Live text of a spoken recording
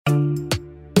Baby,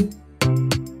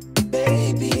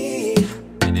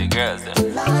 The girls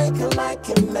them. like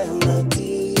a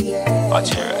melody. Yeah. Watch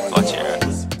her, watch her.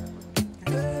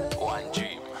 One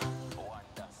dream.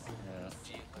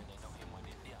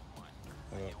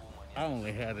 I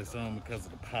only had this on because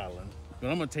of the pollen, but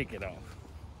I'm gonna take it off.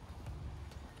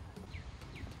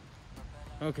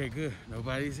 Okay, good.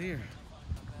 Nobody's here.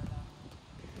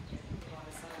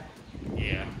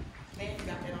 Yeah. Man, you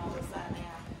got that on the side now.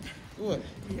 What?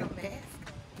 Your mask.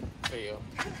 Fail.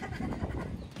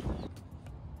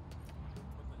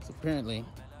 So apparently,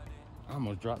 I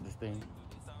almost dropped this thing.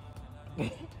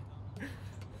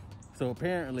 So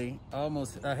apparently,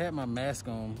 I had my mask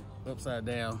on upside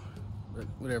down, but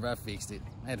whatever, I fixed it.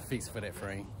 I had to fix it for that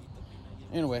frame.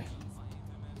 Anyway,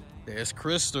 there's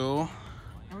Crystal.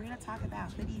 And we're gonna talk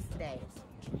about hoodies today.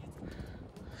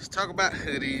 Let's talk about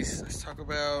hoodies. Let's talk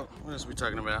about, what else are we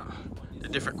talking about? The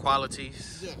different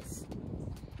qualities. Yes.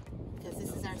 Because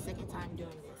this is our second time doing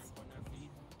this.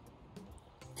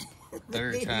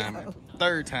 Third time. Video.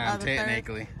 Third time, Oh, the third?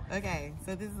 technically. Okay,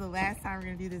 so this is the last time we're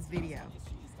gonna do this video.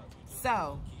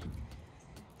 So,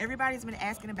 everybody's been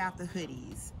asking about the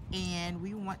hoodies, and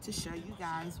we want to show you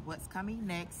guys what's coming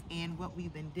next and what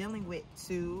we've been dealing with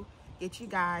to get you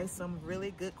guys some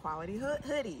really good quality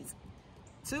hoodies.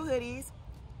 Two hoodies,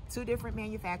 two different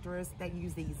manufacturers that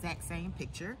use the exact same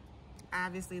picture.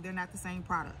 Obviously, they're not the same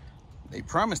product. They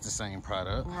promised the same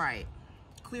product. Right.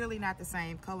 Clearly not the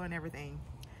same color and everything.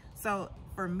 So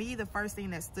for me, the first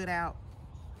thing that stood out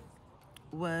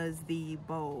was the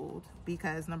bold,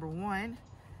 because number one,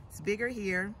 it's bigger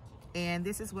here, and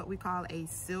this is what we call a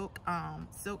silk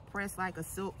press, like a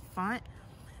silk font.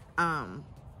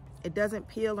 It doesn't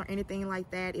peel or anything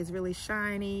like that. It's really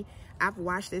shiny. I've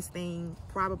washed this thing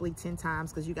probably 10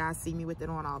 times because you guys see me with it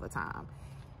on all the time.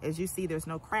 As you see, there's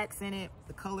no cracks in it.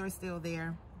 The color is still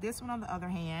there. This one, on the other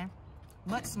hand,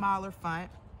 much smaller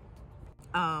font.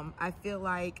 I feel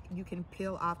like you can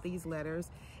peel off these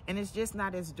letters, and it's just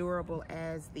not as durable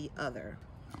as the other.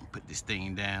 I'll put this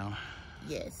thing down.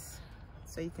 Yes.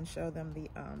 So you can show them the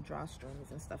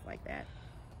drawstrings and stuff like that.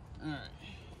 All right.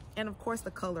 And of course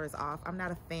the color is off. I'm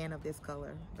not a fan of this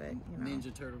color, but you know,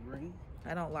 Ninja Turtle green.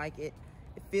 I don't like it.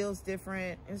 It feels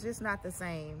different. It's just not the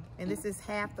same. And this is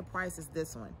half the price as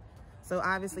this one. So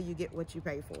obviously you get what you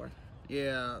pay for.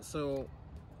 Yeah, so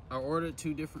I ordered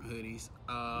two different hoodies.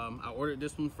 I ordered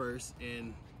this one first,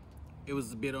 and it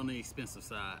was a bit on the expensive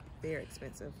side. Very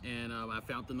expensive. And I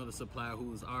found another supplier who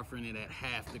was offering it at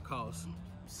half the cost.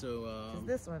 So It's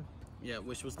this one. yeah,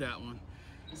 which was that one.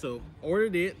 So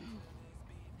ordered it,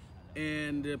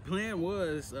 and the plan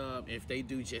was if they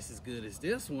do just as good as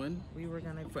this one, We were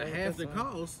gonna for go with half this the one.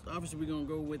 cost, obviously we're gonna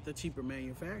go with the cheaper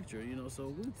manufacturer, you know. So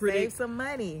we're pretty Save some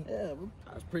money. yeah,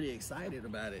 I was pretty excited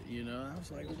about it, you know. I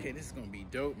was like, okay, this is gonna be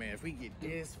dope, man. If we get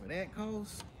this for that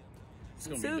cost, it's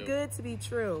gonna be Too dope. good to be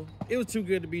true. It was too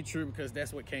good to be true because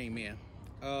that's what came in.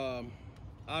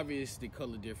 Obviously, the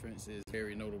color difference is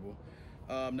very notable.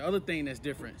 The other thing that's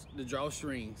different, the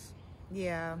drawstrings.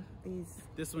 Yeah, these.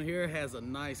 This one here has a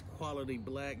nice quality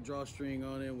black drawstring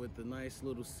on it with the nice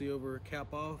little silver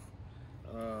cap off.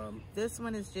 This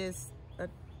one is just a,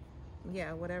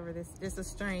 yeah, whatever. This just a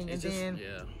string, and It's just, then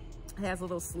yeah. has a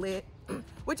little slit,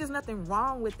 which is nothing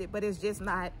wrong with it, but it's just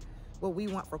not what we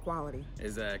want for quality.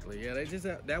 Exactly. Yeah, they just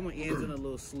have, that one ends in a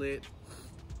little slit.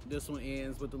 This one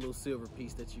ends with the little silver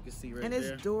piece that you can see right And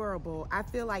there. it's durable. I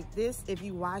feel like this, if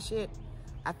you wash it,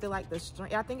 I feel like the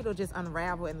string, I think it'll just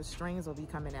unravel and the strings will be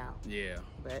coming out. Yeah.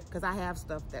 But because I have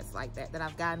stuff that's like that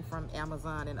I've gotten from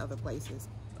Amazon and other places.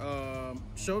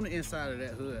 Show them the inside of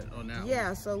that hood on that Yeah,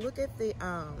 one. so look at the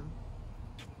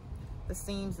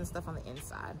seams and stuff on the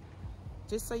inside,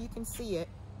 just so you can see it.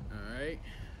 All right.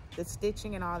 The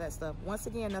stitching and all that stuff. Once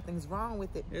again, nothing's wrong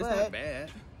with it, It's but not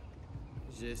bad.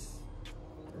 It's just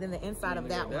then the inside of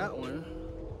that one,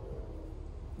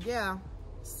 yeah,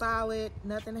 solid,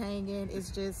 nothing hanging. It's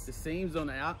just the seams on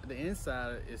the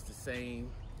inside is the same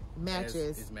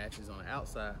matches. as it matches on the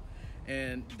outside.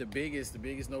 And the biggest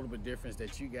notable difference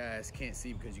that you guys can't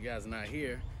see because you guys are not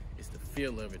here is the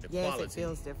feel of it, the Yes, quality. it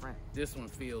feels different. This one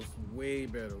feels way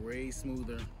better, way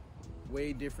smoother,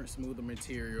 way different, smoother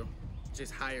material,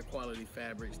 just higher quality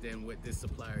fabrics than what this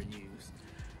supplier used.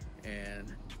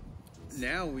 And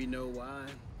now we know why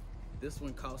this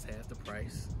one costs half the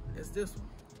price as this one.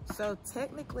 So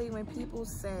technically, when people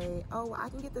say, oh, I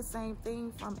can get the same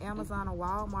thing from Amazon or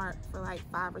Walmart for like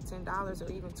 $5 or $10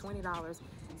 or even $20,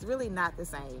 it's really not the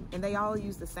same. And they all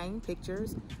use the same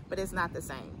pictures, but it's not the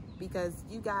same, because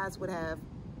you guys would have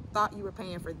thought you were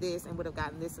paying for this and would have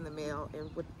gotten this in the mail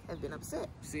and would have been upset.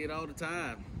 See it all the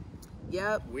time.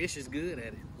 Yep. Wish is good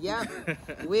at it.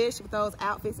 Yep. Wish with those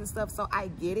outfits and stuff. So I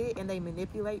get it, and they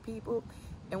manipulate people.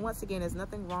 And once again, there's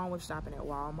nothing wrong with shopping at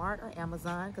Walmart or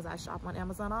Amazon, because I shop on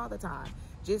Amazon all the time.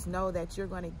 Just know that you're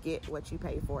going to get what you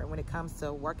pay for. And when it comes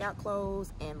to workout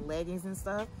clothes and leggings and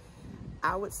stuff,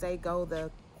 I would say go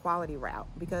the quality route,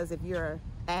 because if you're an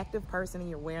active person and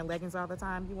you're wearing leggings all the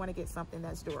time, you want to get something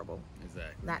that's durable.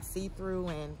 Exactly. Not see-through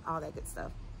and all that good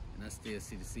stuff. And I still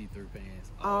see the see-through pants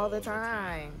All the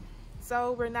time.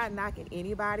 So we're not knocking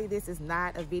anybody. This is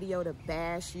not a video to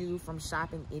bash you from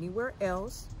shopping anywhere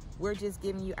else. We're just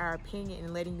giving you our opinion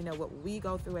and letting you know what we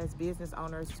go through as business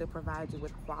owners to provide you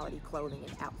with quality clothing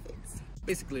and outfits.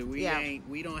 Basically, we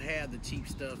don't have the cheap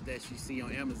stuff that you see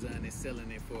on Amazon and selling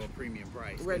it for a premium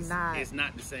price. It's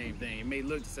not the same thing. It may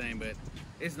look the same, but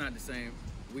it's not the same.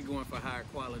 We're going for higher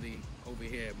quality over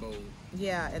here at Bold.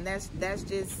 Yeah, and that's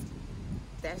just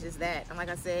that. And like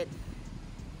I said,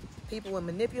 people will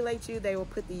manipulate you. They will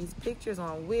put these pictures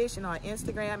on Wish and on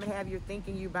Instagram and have you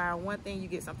thinking you buy one thing, you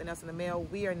get something else in the mail.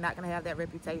 We are not going to have that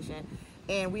reputation,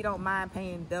 and we don't mind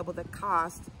paying double the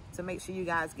cost to make sure you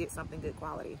guys get something good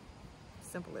quality.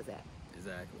 Simple as that.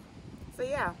 Exactly. So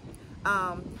yeah,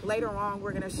 later on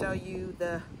we're going to show you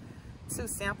the 2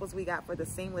 samples we got for the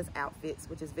seamless outfits,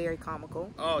 which is very comical.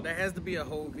 Oh, that has to be a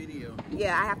whole video.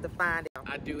 Yeah, I have to find it.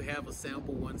 I do have a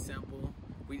sample, 1 sample.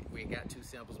 We got 2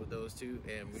 samples with those 2,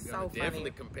 and we're gonna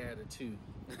definitely compare the 2.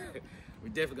 We're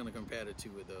definitely gonna compare the 2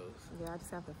 with those. Yeah, I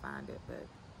just have to find it, but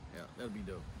yeah, that'll be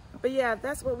dope. But yeah,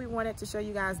 that's what we wanted to show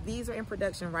you guys. These are in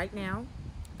production right now.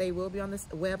 They will be on this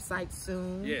website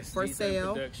soon for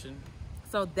sale.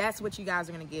 So that's what you guys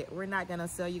are gonna get. We're not gonna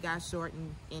sell you guys short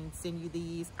and send you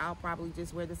these. I'll probably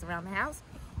just wear this around the house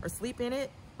or sleep in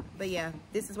it. But yeah,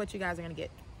 this is what you guys are gonna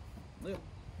get. Yeah.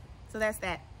 So that's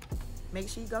that. Make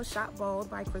sure you go shop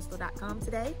bold by crystal.com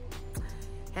today.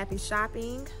 Happy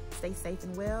shopping, stay safe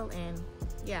and well, and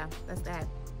yeah, that's that.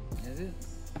 That's it.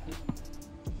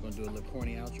 Gonna do a little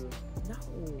corny outro? No.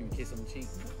 Give me a kiss on the cheek?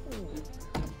 No.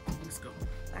 Let's go.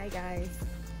 Bye guys.